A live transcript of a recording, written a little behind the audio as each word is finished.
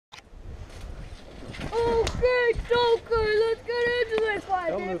Joker, let's get into this fight,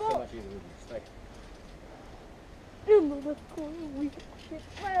 Don't move people. so much either, Reuben. Just like, In the left corner, we have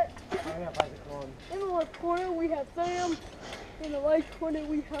Brett. I'm gonna fight the clone. In the left corner, we have Sam. In the right corner,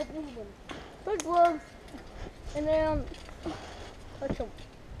 we have Reuben. The gloves. And then, touch him.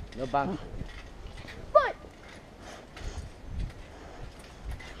 No bounce. But,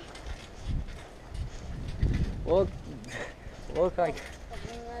 Look like.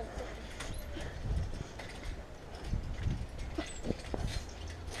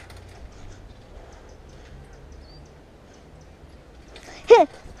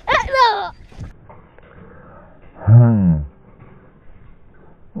 no.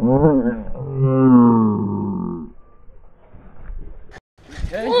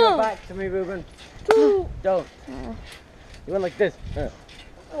 Turn your back to me, Reuben. Two. Don't. You went like this.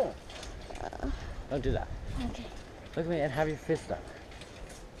 Don't do that. Okay. Look at me and have your fist up.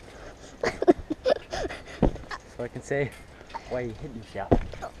 So I can say why you hit me, shout.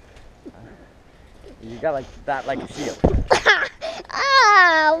 You got like that like a shield.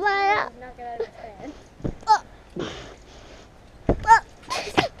 Ah, my. Knock it out of his hand.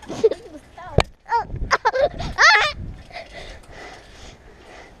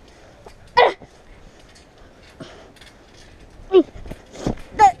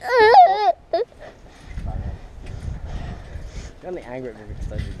 You're only angry at me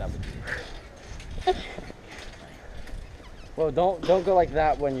because I did that with you. Well, don't go like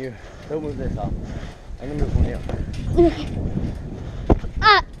that when you don't move this up. I'm gonna move one here.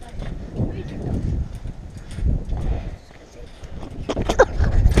 Ah.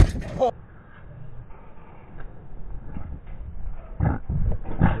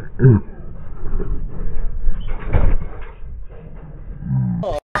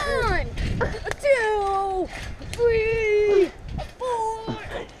 One, 2, 3, 4.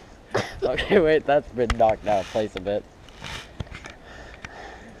 Okay, wait, that's been knocked out of place a bit.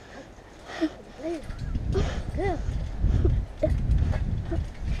 Good.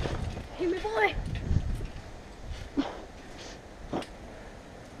 Hey, my boy.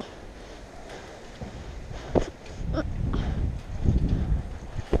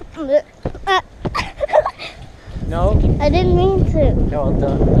 No? I didn't mean to. No,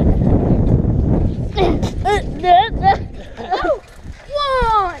 don't. 1,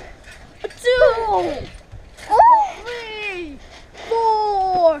 2, 3,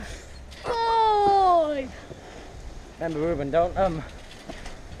 4, 5. Remember, Reuben, don't,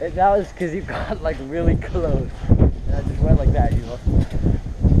 that was because you got like really close. And I just went like that, you know.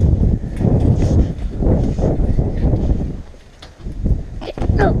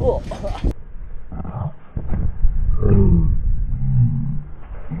 Oh.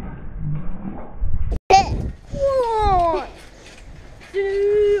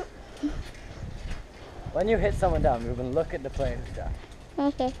 When you hit someone down, Reuben, look at the player who's down.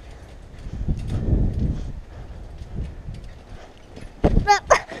 Okay.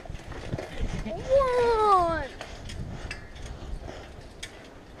 One.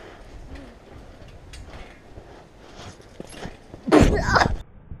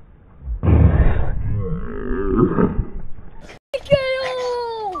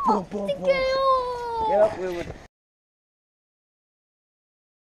 Get up, Reuben.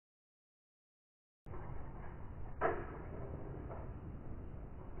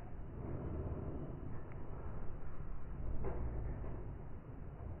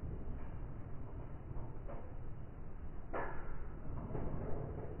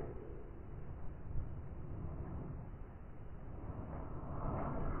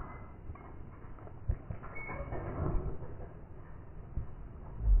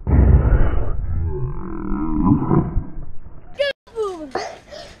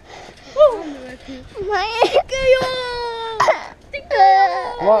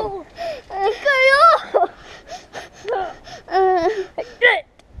 Come on.